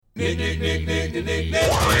Kick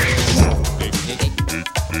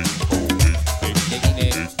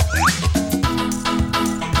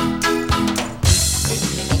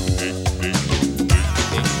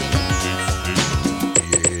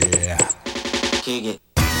it.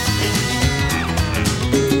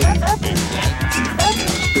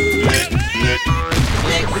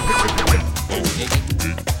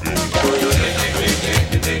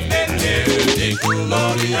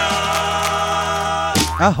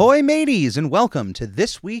 Ahoy mateys, and welcome to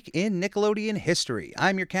This Week in Nickelodeon History.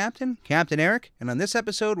 I'm your captain, Captain Eric, and on this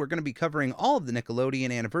episode we're going to be covering all of the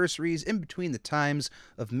Nickelodeon anniversaries in between the times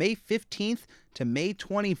of May 15th to May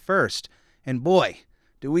 21st. And boy,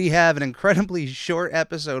 do we have an incredibly short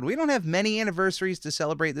episode. We don't have many anniversaries to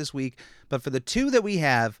celebrate this week, but for the two that we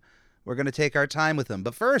have, we're going to take our time with them.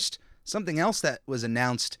 But first, something else that was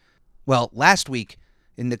announced, well, last week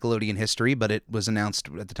in Nickelodeon history, but it was announced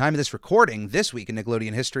at the time of this recording, this week in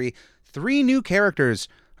Nickelodeon history. 3 new characters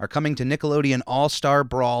are coming to Nickelodeon All-Star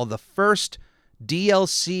Brawl, the first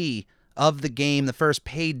DLC of the game, the first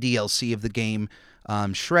paid DLC of the game.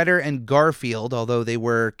 Shredder and Garfield, although they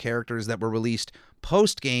were characters that were released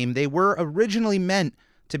post-game, they were originally meant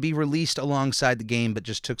to be released alongside the game, but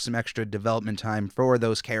just took some extra development time for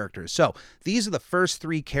those characters. So these are the first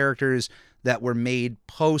 3 characters that were made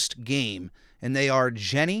post-game. And they are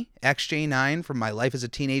Jenny, XJ9 from My Life as a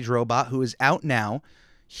Teenage Robot, who is out now.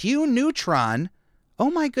 Hugh Neutron,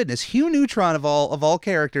 oh my goodness, Hugh Neutron of all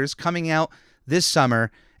characters, coming out this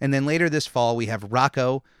summer. And then later this fall, we have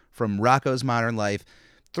Rocco from Rocco's Modern Life.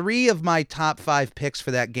 3 of my top 5 picks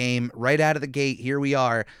for that game right out of the gate. Here we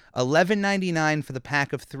are, $11.99 for the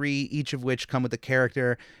pack of 3, each of which come with a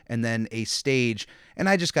character and then a stage. And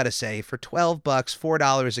I just got to say, for $12,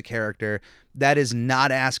 $4 a character, that is not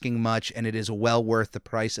asking much, and it is well worth the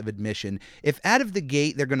price of admission. If out of the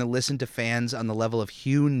gate they're going to listen to fans on the level of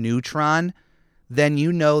Hugh Neutron, then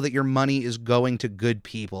you know that your money is going to good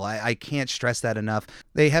people. I can't stress that enough.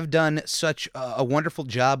 They have done such a wonderful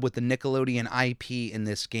job with the Nickelodeon IP in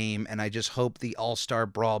this game, and I just hope the All-Star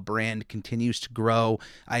Brawl brand continues to grow.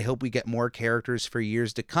 I hope we get more characters for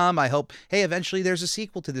years to come. I hope, hey, eventually there's a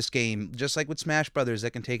sequel to this game, just like with Smash Brothers,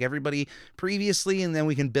 that can take everybody previously and then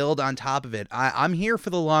we can build on top of it. I'm here for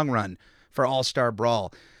the long run for All-Star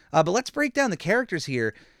Brawl. But let's break down the characters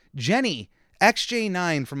here. Jenny,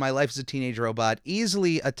 XJ9 from My Life as a Teenage Robot,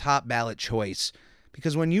 easily a top ballot choice.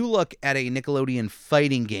 Because when you look at a Nickelodeon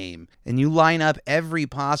fighting game and you line up every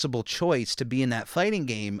possible choice to be in that fighting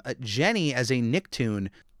game, Jenny as a Nicktoon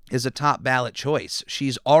is a top ballot choice.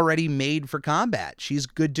 She's already made for combat. She's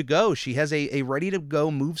good to go. She has a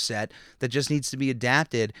ready-to-go moveset that just needs to be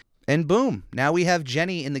adapted. And boom, now we have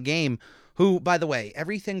Jenny in the game, who, by the way,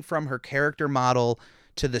 everything from her character model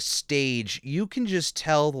to the stage, you can just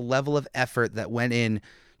tell the level of effort that went in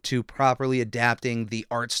to properly adapting the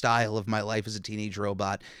art style of My Life as a Teenage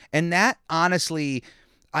Robot. And that, honestly,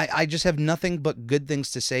 I just have nothing but good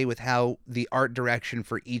things to say with how the art direction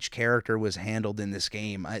for each character was handled in this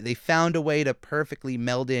game. They found a way to perfectly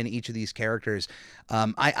meld in each of these characters.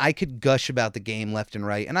 I could gush about the game left and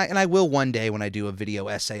right, and I will one day when I do a video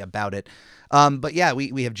essay about it. But yeah,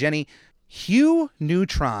 we have Jenny. Hugh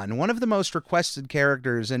Neutron, one of the most requested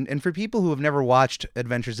characters, and for people who have never watched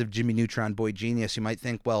Adventures of Jimmy Neutron, Boy Genius, you might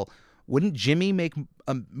think, well, wouldn't Jimmy make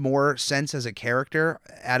more sense as a character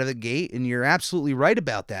out of the gate? And you're absolutely right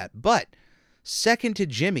about that. But second to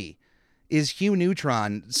Jimmy is Hugh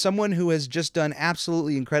Neutron, someone who has just done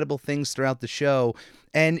absolutely incredible things throughout the show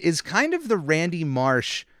and is kind of the Randy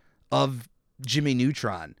Marsh of Jimmy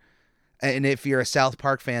Neutron. And if you're a South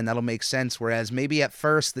Park fan, that'll make sense. Whereas maybe at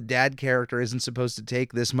first the dad character isn't supposed to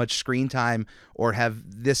take this much screen time or have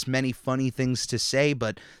this many funny things to say.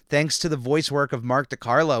 But thanks to the voice work of Mark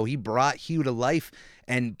DiCarlo, he brought Hugh to life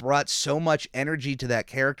and brought so much energy to that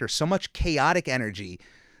character, so much chaotic energy,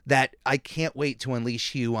 that I can't wait to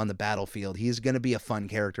unleash Hugh on the battlefield. He's going to be a fun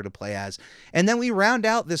character to play as. And then we round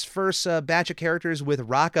out this first batch of characters with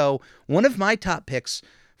Rocco, one of my top picks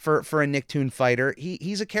for a Nicktoon fighter.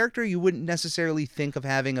 He's a character you wouldn't necessarily think of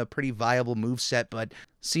having a pretty viable moveset, but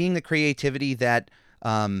seeing the creativity that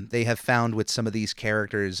they have found with some of these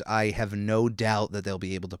characters, I have no doubt that they'll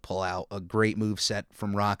be able to pull out a great moveset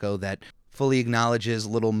from Rocco that fully acknowledges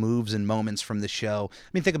little moves and moments from the show. I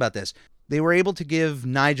mean, think about this. They were able to give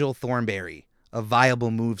Nigel Thornberry a viable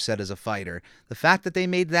moveset as a fighter. The fact that they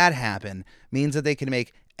made that happen means that they can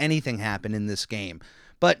make anything happen in this game.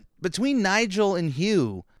 But between Nigel and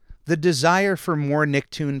Hugh, the desire for more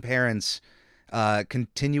Nicktoon parents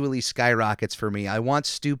continually skyrockets for me. I want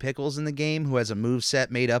Stu Pickles in the game, who has a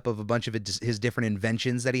moveset made up of a bunch of his different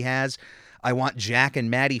inventions that he has. I want Jack and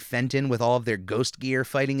Maddie Fenton with all of their ghost gear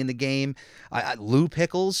fighting in the game. Lou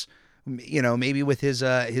Pickles, maybe with his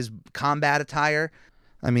combat attire.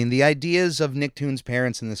 I mean, the ideas of Nicktoons'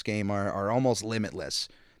 parents in this game are almost limitless.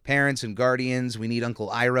 Parents and guardians. We need Uncle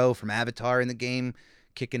Iroh from Avatar in the game,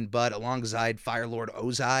 kicking butt alongside Fire Lord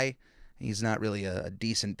Ozai. He's not really a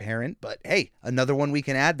decent parent, but hey, another one we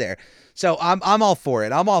can add there. So I'm all for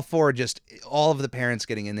it. I'm all for just all of the parents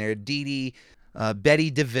getting in there. Dee Dee,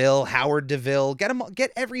 Betty DeVille, Howard DeVille.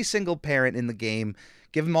 Get every single parent in the game.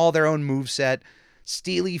 Give them all their own moveset.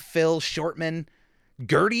 Steely, Phil, Shortman,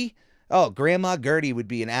 Gertie. Oh, Grandma Gertie would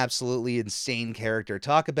be an absolutely insane character.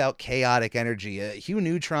 Talk about chaotic energy. Hugh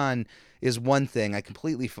Neutron is one thing. I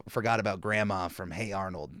completely forgot about Grandma from Hey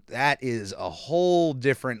Arnold. That is a whole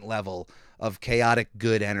different level of chaotic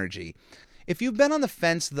good energy. If you've been on the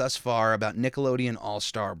fence thus far about Nickelodeon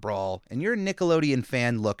All-Star Brawl and you're a Nickelodeon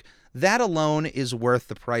fan, look, that alone is worth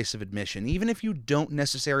the price of admission, even if you don't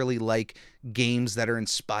necessarily like games that are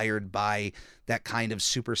inspired by that kind of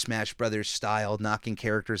Super Smash Brothers style, knocking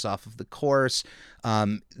characters off of the course.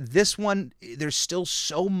 This one, there's still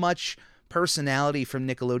so much personality from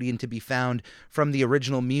Nickelodeon to be found, from the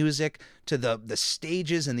original music to the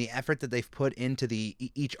stages and the effort that they've put into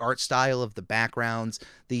each art style of the backgrounds,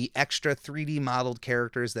 the extra 3D modeled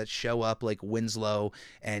characters that show up like Winslow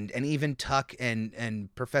and even Tuck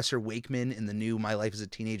and Professor Wakeman in the new My Life as a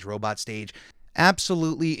Teenage Robot stage.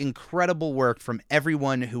 Absolutely incredible work from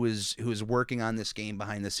everyone who is working on this game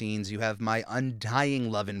behind the scenes. You have my undying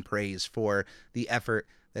love and praise for the effort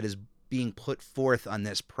that is being put forth on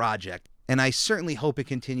this project. And I certainly hope it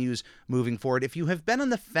continues moving forward. If you have been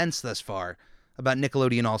on the fence thus far about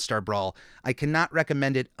Nickelodeon All-Star Brawl, I cannot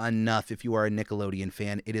recommend it enough if you are a Nickelodeon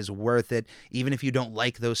fan. It is worth it. Even if you don't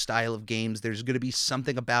like those style of games, there's going to be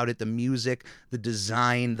something about it, the music, the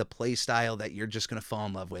design, the play style, that you're just going to fall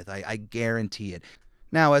in love with. I guarantee it.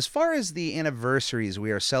 Now, as far as the anniversaries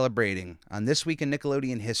we are celebrating on This Week in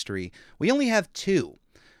Nickelodeon History, we only have two.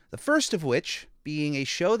 The first of which being a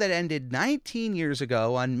show that ended 19 years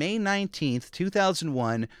ago on May 19th,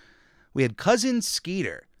 2001. We had Cousin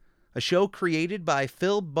Skeeter, a show created by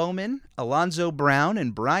Phil Bowman, Alonzo Brown,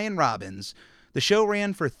 and Brian Robbins. The show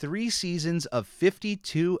ran for 3 seasons of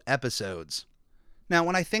 52 episodes. Now,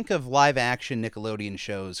 when I think of live-action Nickelodeon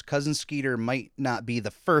shows, Cousin Skeeter might not be the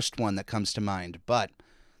first one that comes to mind, but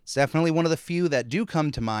it's definitely one of the few that do come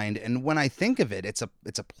to mind. And when I think of it, it's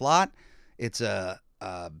a plot, it's a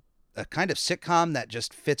kind of sitcom that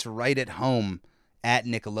just fits right at home at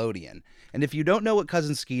Nickelodeon. And if you don't know what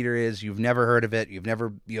Cousin Skeeter is, you've never heard of it, you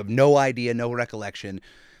have no idea, no recollection.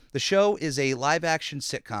 The show is a live-action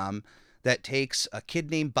sitcom that takes a kid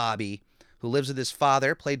named Bobby, who lives with his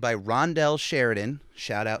father, played by Rondell Sheridan.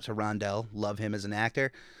 Shout out to Rondell, love him as an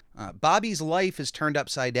actor. Bobby's life is turned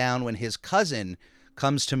upside down when his cousin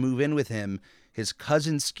comes to move in with him. His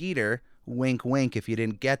cousin Skeeter, wink wink if you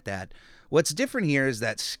didn't get that. What's different here is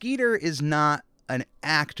that Skeeter is not an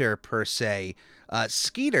actor per se.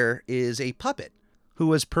 Skeeter is a puppet who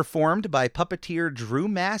was performed by puppeteer Drew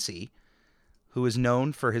Massey, who is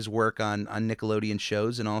known for his work on Nickelodeon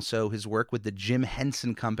shows and also his work with the Jim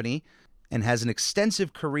Henson Company, and has an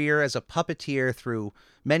extensive career as a puppeteer through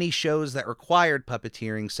many shows that required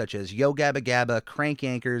puppeteering, such as Yo Gabba Gabba, Crank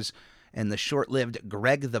Yankers, and the short-lived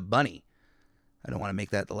Greg the Bunny. I don't want to make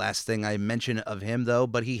that the last thing I mention of him, though,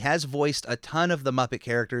 but he has voiced a ton of the Muppet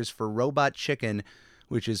characters for Robot Chicken,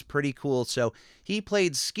 which is pretty cool. So he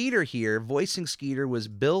played Skeeter here. Voicing Skeeter was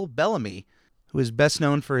Bill Bellamy, who is best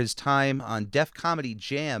known for his time on Def Comedy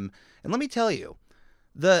Jam. And let me tell you,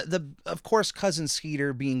 of course, Cousin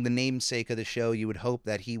Skeeter being the namesake of the show, you would hope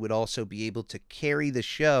that he would also be able to carry the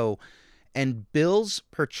show. And Bill's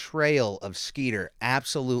portrayal of Skeeter,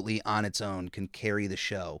 absolutely on its own, can carry the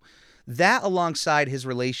show. That, alongside his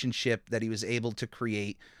relationship that he was able to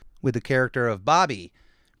create with the character of Bobby,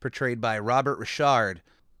 portrayed by Robert Richard,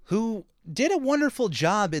 who did a wonderful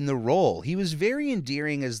job in the role. He was very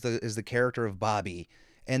endearing as the character of Bobby,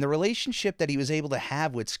 and the relationship that he was able to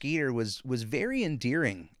have with Skeeter was very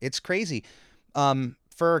endearing. It's crazy.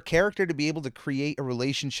 For a character to be able to create a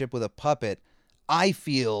relationship with a puppet, I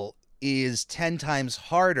feel is 10 times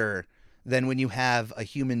harder than when you have a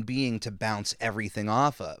human being to bounce everything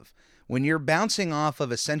off of. When you're bouncing off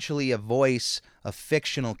of essentially a voice, a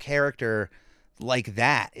fictional character like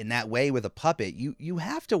that, in that way with a puppet, you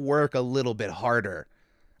have to work a little bit harder,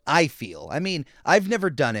 I feel. I mean, I've never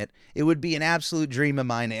done it. It would be an absolute dream of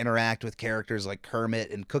mine to interact with characters like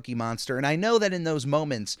Kermit and Cookie Monster, and I know that in those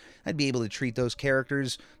moments, I'd be able to treat those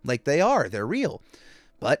characters like they are. They're real.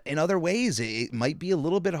 But in other ways, it might be a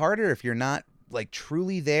little bit harder if you're not like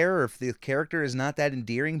truly there, or if the character is not that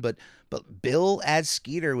endearing, but Bill as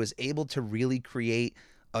Skeeter was able to really create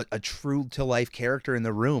a true to life character in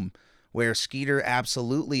the room, where Skeeter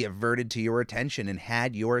absolutely averted to your attention and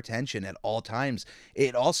had your attention at all times.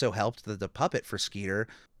 It also helped that the puppet for Skeeter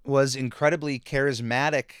was incredibly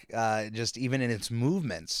charismatic, just even in its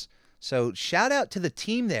movements. So shout out to the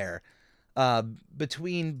team there,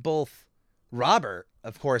 between both Robert,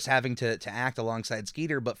 of course, having to act alongside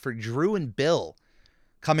Skeeter, but for Drew and Bill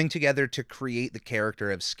coming together to create the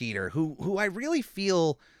character of Skeeter, who I really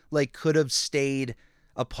feel like could have stayed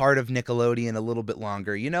a part of Nickelodeon a little bit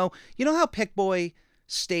longer. You know how Pick-Boy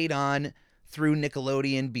stayed on through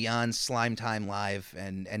Nickelodeon beyond Slime Time Live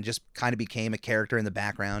and just kind of became a character in the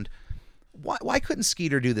background? Why couldn't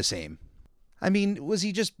Skeeter do the same? I mean, was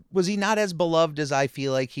he not as beloved as I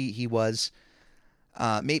feel like he was?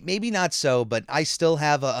 Maybe not so, but I still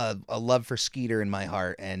have a love for Skeeter in my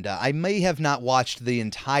heart, and I may have not watched the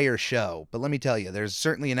entire show, but let me tell you, there's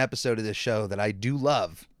certainly an episode of this show that I do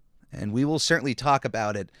love, and we will certainly talk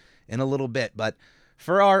about it in a little bit. But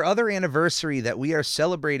for our other anniversary that we are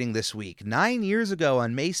celebrating this week, 9 years ago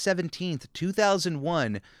on May 17th,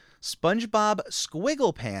 2001, SpongeBob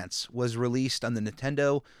SquigglePants was released on the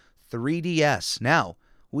Nintendo 3DS. Now,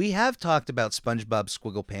 we have talked about SpongeBob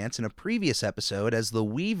SquigglePants in a previous episode, as the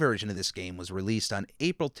Wii version of this game was released on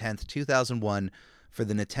April 10th, 2001 for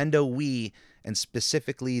the Nintendo Wii, and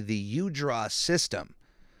specifically the U-Draw system.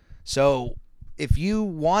 So if you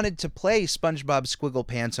wanted to play SpongeBob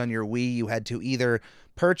SquigglePants on your Wii, you had to either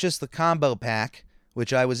purchase the combo pack,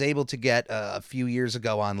 which I was able to get a few years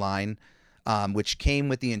ago online, which came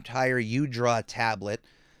with the entire U-Draw tablet.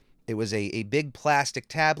 It was a big plastic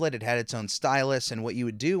tablet. It had its own stylus, and what you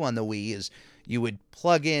would do on the Wii is you would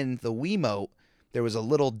plug in the Wiimote. There was a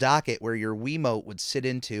little docket where your Wiimote would sit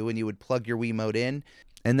into, and you would plug your Wiimote in,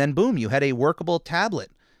 and then boom, you had a workable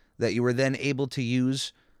tablet that you were then able to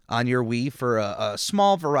use on your Wii for a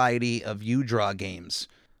small variety of U-Draw games,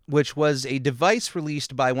 which was a device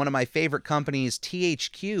released by one of my favorite companies,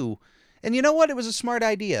 THQ. And you know what? It was a smart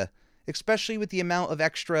idea, especially with the amount of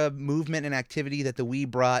extra movement and activity that the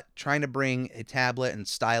Wii brought. Trying to bring a tablet and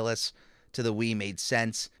stylus to the Wii made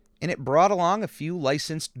sense. And it brought along a few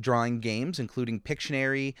licensed drawing games, including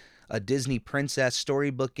Pictionary, a Disney Princess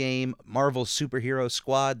storybook game, Marvel Superhero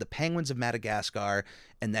Squad, The Penguins of Madagascar,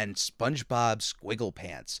 and then SpongeBob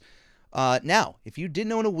SquigglePants. Now, if you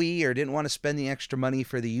didn't own a Wii or didn't want to spend the extra money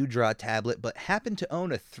for the U-Draw tablet, but happened to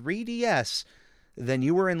own a 3DS, then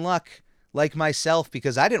you were in luck, like myself,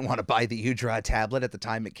 because I didn't want to buy the U-Draw tablet at the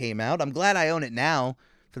time it came out. I'm glad I own it now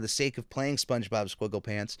for the sake of playing SpongeBob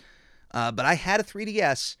SquigglePants. But I had a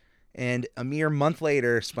 3DS, and a mere month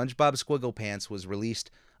later, SpongeBob SquigglePants was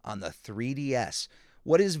released on the 3DS.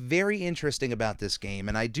 What is very interesting about this game,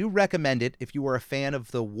 and I do recommend it if you are a fan of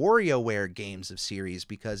the WarioWare games of series,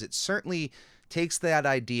 because it certainly takes that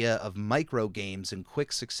idea of micro games in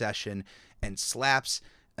quick succession and slaps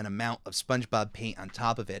an amount of SpongeBob paint on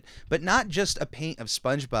top of it. But not just a paint of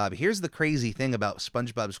SpongeBob. Here's the crazy thing about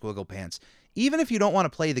SpongeBob SquigglePants. Even if you don't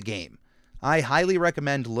want to play the game, I highly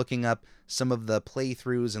recommend looking up some of the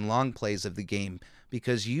playthroughs and long plays of the game,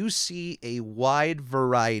 because you see a wide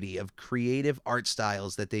variety of creative art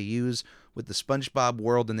styles that they use with the SpongeBob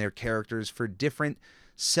world and their characters for different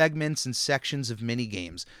segments and sections of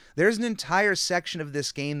minigames. There's an entire section of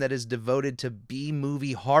this game that is devoted to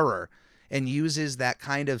B-movie horror and uses that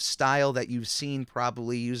kind of style that you've seen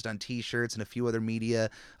probably used on t-shirts and a few other media,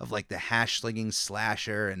 of like the hash-slinging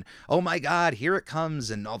slasher and oh my god, here it comes,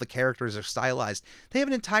 and all the characters are stylized. They have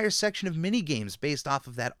an entire section of minigames based off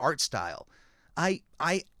of that art style.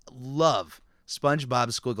 I love SpongeBob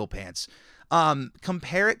SquigglePants.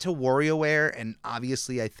 Compare it to WarioWare, and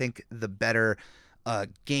obviously I think the better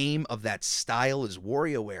game of that style is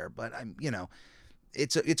WarioWare, but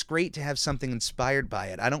it's great to have something inspired by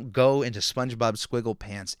it. I don't go into SpongeBob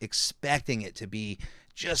SquigglePants expecting it to be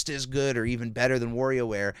just as good or even better than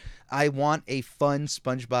WarioWare. I want a fun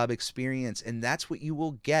SpongeBob experience, and that's what you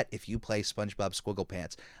will get if you play SpongeBob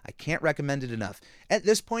SquigglePants. I can't recommend it enough. At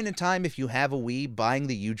this point in time, if you have a Wii, buying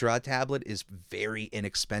the U-Draw tablet is very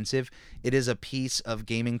inexpensive. It is a piece of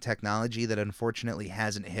gaming technology that unfortunately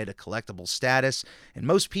hasn't hit a collectible status, and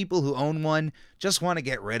most people who own one just want to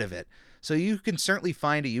get rid of it. So you can certainly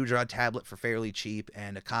find a U-Draw tablet for fairly cheap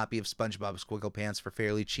and a copy of SpongeBob SquigglePants for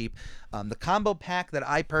fairly cheap. The combo pack that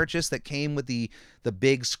I purchased that came with the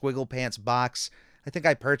big SquigglePants box, I think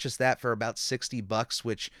I purchased that for about $60,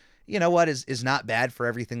 which, you know what, is not bad for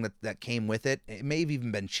everything that came with it. It may have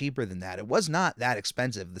even been cheaper than that. It was not that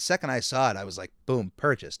expensive. The second I saw it, I was like, boom,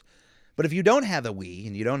 purchased. But if you don't have a Wii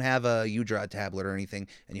and you don't have a U-Draw tablet or anything,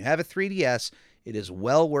 and you have a 3DS, it is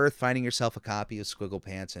well worth finding yourself a copy of Squiggle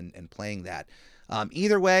Pants and playing that.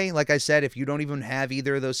 Either way, like I said, if you don't even have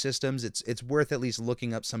either of those systems, it's worth at least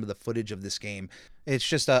looking up some of the footage of this game. It's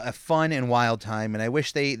just a fun and wild time, and I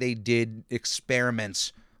wish they did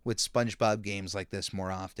experiments with SpongeBob games like this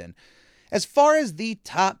more often. As far as the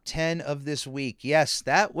top 10 of this week, yes,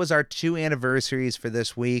 that was our 2 anniversaries for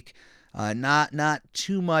this week. Not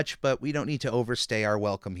too much, but we don't need to overstay our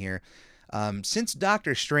welcome here. Since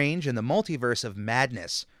Doctor Strange and the Multiverse of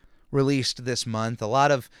Madness released this month, a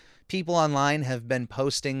lot of people online have been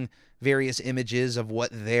posting various images of what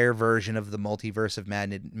their version of the Multiverse of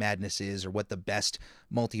Madness is, or what the best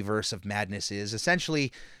Multiverse of Madness is.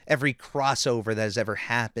 Essentially, every crossover that has ever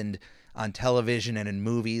happened on television and in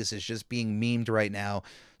movies is just being memed right now.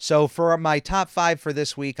 So for my top 5 for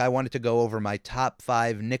this week, I wanted to go over my top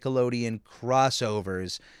 5 Nickelodeon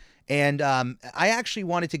crossovers. And I actually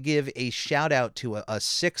wanted to give a shout out to a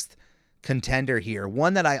 6th contender here,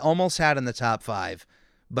 one that I almost had in the top 5,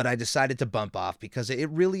 but I decided to bump off because it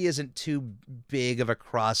really isn't too big of a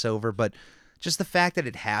crossover, but just the fact that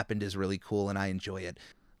it happened is really cool and I enjoy it.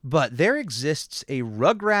 But there exists a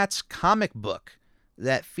Rugrats comic book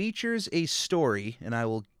that features a story, and I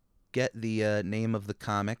will get the name of the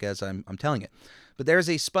comic as I'm telling it. But there's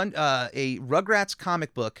a Rugrats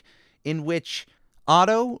comic book in which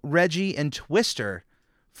Otto, Reggie, and Twister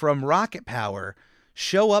from Rocket Power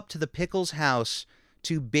show up to the Pickles house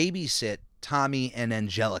to babysit Tommy and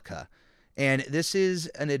Angelica. And this is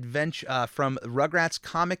an adventure from Rugrats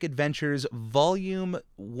Comic Adventures Volume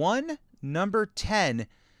 1, Number 10,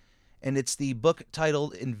 and it's the book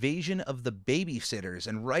titled Invasion of the Babysitters.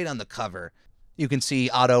 And right on the cover, you can see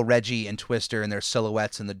Otto, Reggie, and Twister and their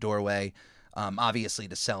silhouettes in the doorway, obviously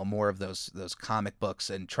to sell more of those comic books.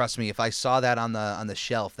 And trust me, if I saw that on the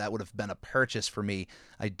shelf, that would have been a purchase for me.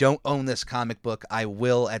 I don't own this comic book. I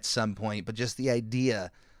will at some point, but just the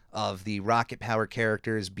idea of the Rocket Power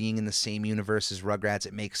characters being in the same universe as Rugrats,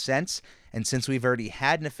 it makes sense. And since we've already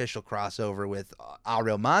had an official crossover with Our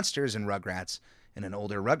Real Monsters and Rugrats in an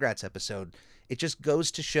older Rugrats episode, it just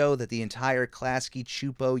goes to show that the entire Klasky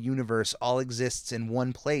Chupo universe all exists in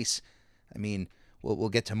one place. I mean, we'll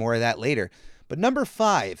get to more of that later. But number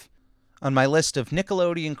 5 on my list of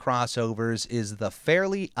Nickelodeon crossovers is The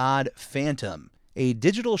Fairly Odd Phantom, a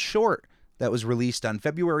digital short that was released on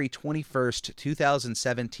February 21st,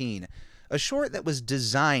 2017. A short that was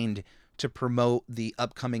designed to promote the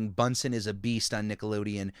upcoming Bunsen is a Beast on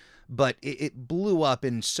Nickelodeon, but it blew up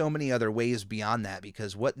in so many other ways beyond that,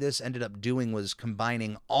 because what this ended up doing was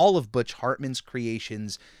combining all of Butch Hartman's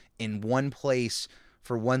creations in one place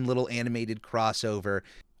for one little animated crossover,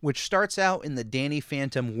 which starts out in the Danny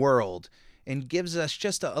Phantom world and gives us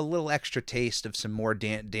just a little extra taste of some more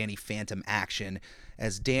Danny Phantom action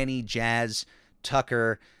as Danny, Jazz,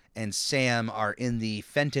 Tucker, and Sam are in the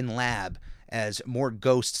Fenton lab. As more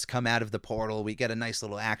ghosts come out of the portal, we get a nice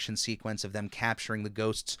little action sequence of them capturing the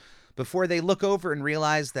ghosts before they look over and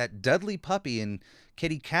realize that Dudley Puppy and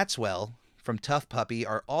Kitty Catswell from Tough Puppy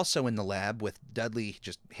are also in the lab, with Dudley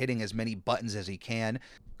just hitting as many buttons as he can,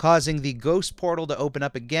 causing the ghost portal to open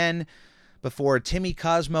up again before Timmy,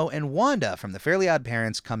 Cosmo, and Wanda from the Fairly Odd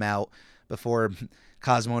Parents come out, before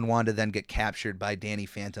Cosmo and Wanda then get captured by Danny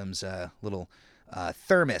Phantom's little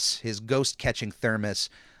thermos, his ghost-catching thermos.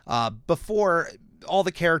 Before all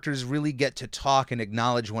the characters really get to talk and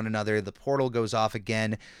acknowledge one another, the portal goes off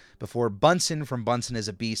again before Bunsen from Bunsen is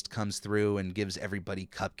a Beast comes through and gives everybody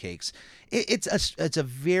cupcakes. It's a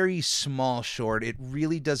very small short. It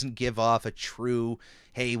really doesn't give off a true,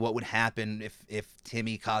 hey, what would happen if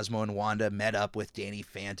Timmy, Cosmo, and Wanda met up with Danny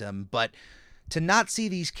Phantom, but to not see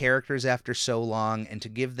these characters after so long and to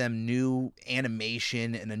give them new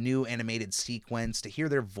animation and a new animated sequence, to hear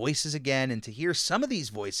their voices again and to hear some of these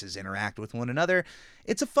voices interact with one another,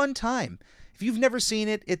 it's a fun time. If you've never seen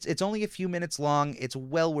it, it's only a few minutes long. It's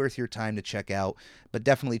well worth your time to check out, but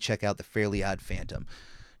definitely check out The Fairly Odd Phantom.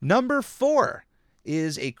 Number 4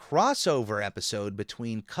 is a crossover episode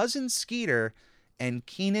between Cousin Skeeter and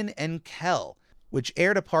Keenan and Kel, which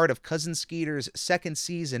aired a part of Cousin Skeeter's second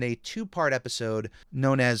season, a 2-part episode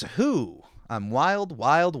known as Who on Wild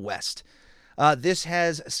Wild West. This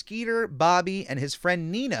has Skeeter, Bobby, and his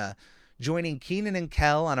friend Nina joining Keenan and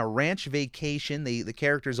Kel on a ranch vacation. The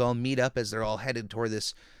characters all meet up as they're all headed toward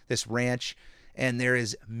this ranch, and there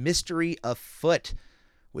is mystery afoot,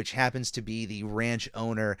 which happens to be the ranch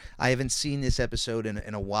owner. I haven't seen this episode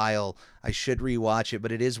in a while. I should rewatch it,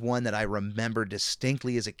 but it is one that I remember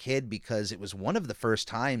distinctly as a kid because it was one of the first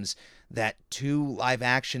times that 2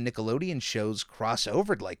 live-action Nickelodeon shows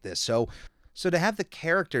crossovered like this. So So to have the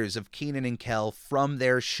characters of Keenan and Kel from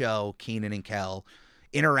their show, Keenan and Kel,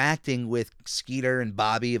 interacting with Skeeter and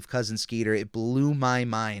Bobby of Cousin Skeeter, it blew my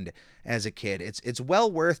mind as a kid. It's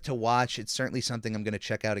well worth to watch. It's certainly something I'm going to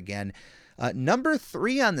check out again. Number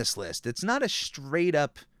 3 on this list. It's not a straight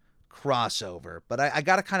up crossover, but I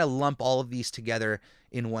got to kind of lump all of these together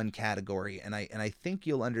in one category, and I think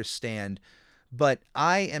you'll understand. But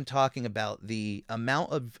I am talking about the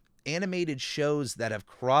amount of animated shows that have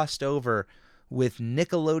crossed over with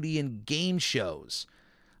Nickelodeon game shows.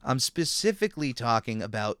 I'm specifically talking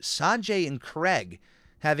about Sanjay and Craig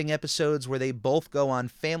having episodes where they both go on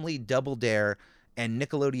Family Double Dare and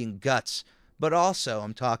Nickelodeon Guts, but also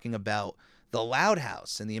I'm talking about The Loud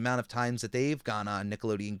House and the amount of times that they've gone on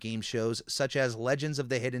Nickelodeon game shows such as Legends of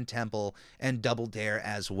the Hidden Temple and Double Dare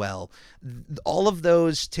as well. All of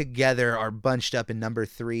those together are bunched up in number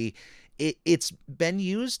 3. It's been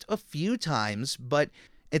used a few times, but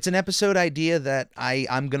it's an episode idea that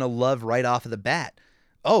I'm going to love right off of the bat.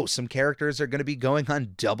 Oh, some characters are going to be going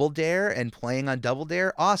on Double Dare and playing on Double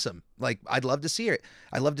Dare. Awesome. Like, I'd love to see it.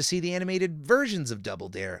 I'd love to see the animated versions of Double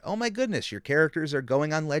Dare. Oh my goodness, your characters are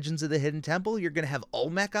going on Legends of the Hidden Temple. You're going to have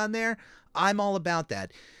Olmec on there. I'm all about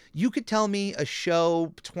that. You could tell me a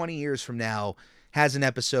show 20 years from now has an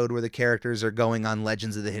episode where the characters are going on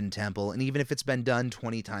Legends of the Hidden Temple, and even if it's been done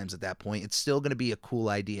 20 times at that point, it's still going to be a cool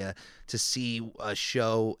idea to see a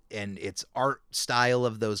show and its art style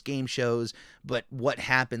of those game shows, but what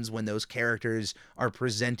happens when those characters are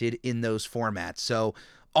presented in those formats. So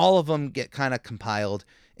all of them get kind of compiled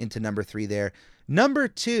into number 3 there. Number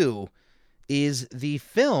 2 is the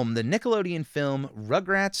Nickelodeon film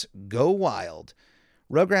Rugrats Go Wild.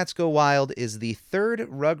 Rugrats Go Wild is the 3rd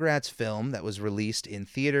Rugrats film that was released in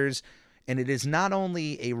theaters, and it is not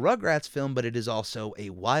only a Rugrats film, but it is also a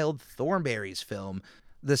Wild Thornberrys film,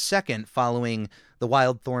 the second following the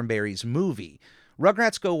Wild Thornberrys movie.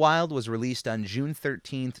 Rugrats Go Wild was released on June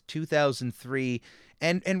 13th, 2003,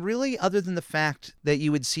 and really, other than the fact that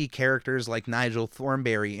you would see characters like Nigel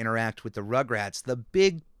Thornberry interact with the Rugrats, the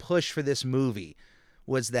big push for this movie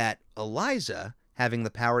was that Eliza, having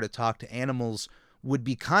the power to talk to animals, would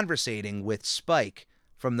be conversating with Spike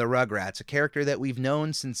from the Rugrats, a character that we've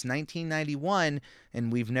known since 1991,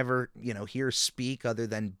 and we've never, hear speak other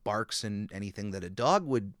than barks and anything that a dog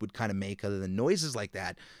would kind of make other than noises like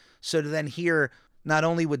that. So to then hear not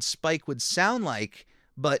only what Spike would sound like,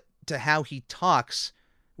 but to how he talks,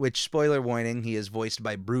 which, spoiler warning, he is voiced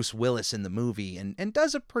by Bruce Willis in the movie, and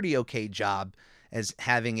does a pretty okay job as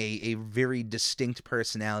having a very distinct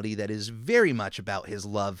personality that is very much about his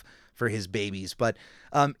love for his babies. But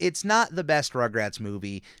it's not the best Rugrats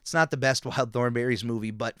movie. It's not the best Wild Thornberrys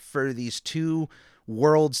movie, but for these two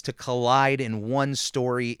worlds to collide in one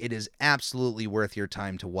story, it is absolutely worth your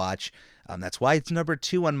time to watch. That's why it's number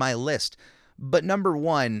 2 on my list. But number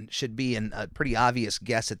 1 should be a pretty obvious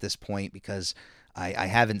guess at this point, because I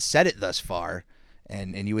haven't said it thus far.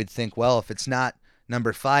 And you would think, well, if it's not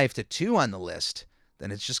number 5 to 2 on the list,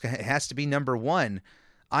 then it has to be number 1.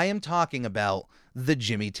 I am talking about the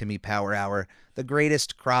Jimmy Timmy Power Hour, the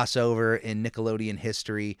greatest crossover in Nickelodeon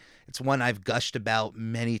history. It's one I've gushed about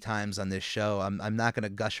many times on this show. I'm not going to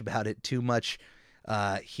gush about it too much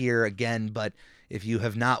here again, but if you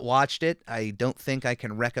have not watched it, I don't think I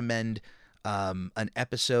can recommend an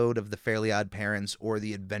episode of The Fairly Odd Parents or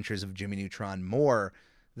The Adventures of Jimmy Neutron more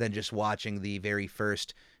than just watching the very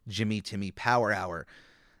first Jimmy Timmy Power Hour.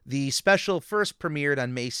 The special first premiered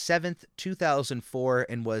on May 7th, 2004,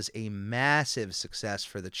 and was a massive success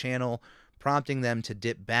for the channel, prompting them to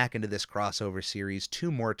dip back into this crossover series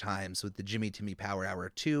 2 more times with the Jimmy Timmy Power Hour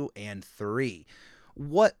 2 and 3.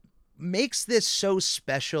 What makes this so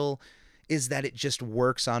special is that it just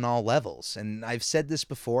works on all levels. And I've said this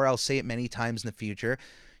before, I'll say it many times in the future.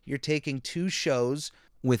 You're taking 2 shows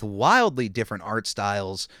with wildly different art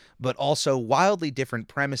styles, but also wildly different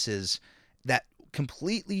premises that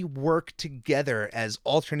completely work together as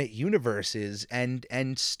alternate universes and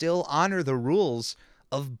still honor the rules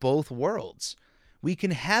of both worlds. We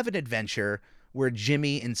can have an adventure where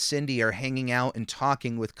Jimmy and Cindy are hanging out and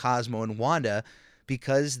talking with Cosmo and Wanda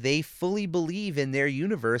because they fully believe in their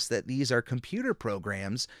universe that these are computer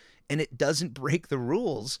programs, and it doesn't break the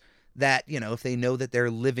rules that, if they know that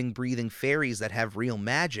they're living, breathing fairies that have real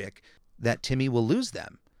magic, that Timmy will lose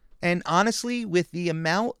them. And honestly, with the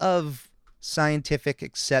amount of scientific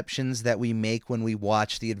exceptions that we make when we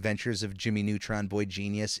watch The Adventures of Jimmy Neutron Boy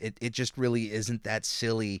Genius, it just really isn't that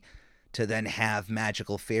silly to then have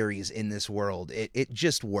magical fairies in this world. It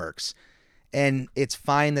just works. And it's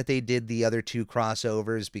fine that they did the other 2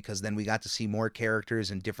 crossovers, because then we got to see more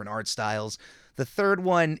characters and different art styles. The third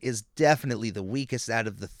one is definitely the weakest out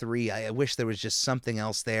of the three. I wish there was just something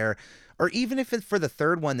else there. Or even if for the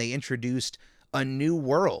third one they introduced a new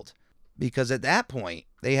world. Because at that point,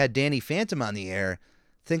 they had Danny Phantom on the air.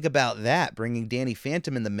 Think about that, bringing Danny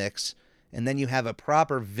Phantom in the mix. And then you have a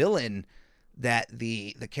proper villain that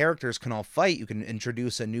the characters can all fight. You can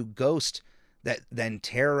introduce a new ghost that then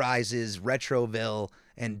terrorizes Retroville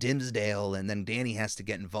and Dimsdale, and then Danny has to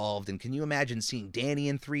get involved. And can you imagine seeing Danny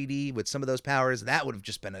in 3D with some of those powers? That would have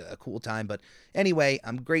just been a cool time. But anyway,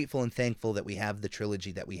 I'm grateful and thankful that we have the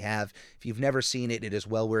trilogy that we have. If you've never seen it, it is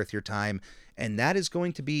well worth your time. And that is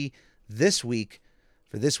going to be this week,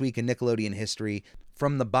 for This Week in Nickelodeon History.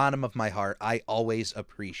 From the bottom of my heart, I always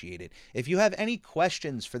appreciate it. If you have any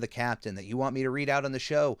questions for the captain that you want me to read out on the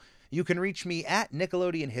show, you can reach me at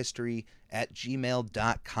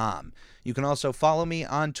nickelodeonhistory@gmail.com. You can also follow me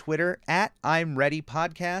on Twitter at I'm Ready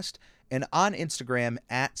Podcast and on Instagram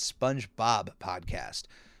at SpongeBob Podcast.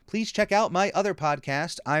 Please check out my other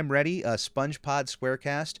podcast, I'm Ready, a SpongePod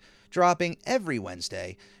Squarecast, dropping every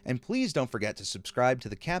Wednesday. And please don't forget to subscribe to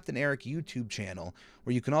the Captain Eric YouTube channel,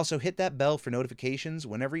 where you can also hit that bell for notifications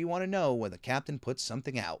whenever you want to know when the captain puts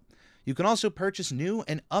something out. You can also purchase new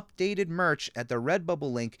and updated merch at the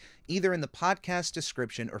Redbubble link, either in the podcast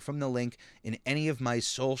description or from the link in any of my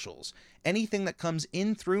socials. Anything that comes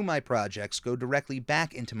in through my projects go directly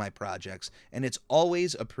back into my projects, and it's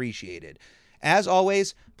always appreciated. As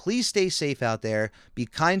always, please stay safe out there, be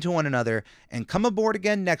kind to one another, and come aboard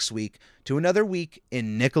again next week to another week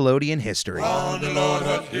in Nickelodeon history. On the Lord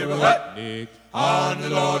Hut, here we hut, Nick. On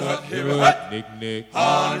the Lord Hut, here we hut, Nick, Nick.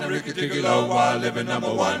 On the Ricky Ticky Low, while living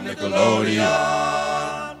 #1 Nickelodeon.